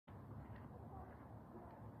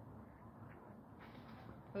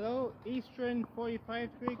Hello, Eastern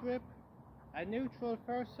 45-degree grip, a neutral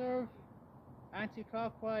first serve,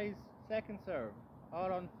 anti-clockwise second serve,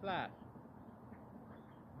 all on flat.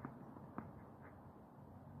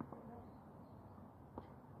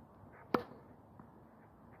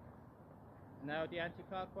 Now the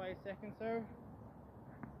anti-clockwise second serve.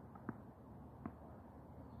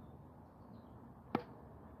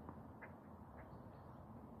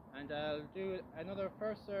 And I'll do another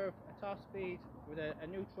first serve at top speed with a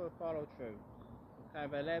neutral follow through, kind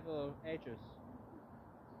of a level edges.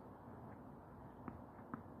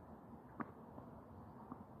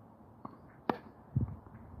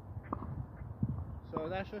 So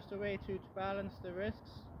that's just a way to balance the risks.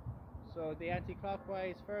 So the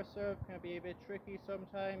anti-clockwise first serve can be a bit tricky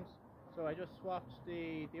sometimes, so I just swapped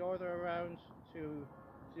the order around to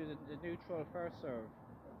do the neutral first serve.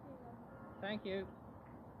 Thank you.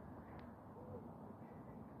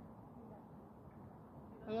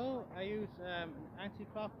 Hello, I use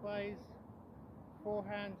anti-clockwise,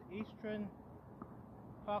 forehand Eastern,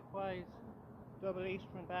 clockwise double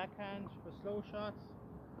Eastern backhand for slow shots,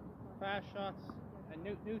 fast shots, and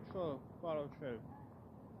neutral follow through.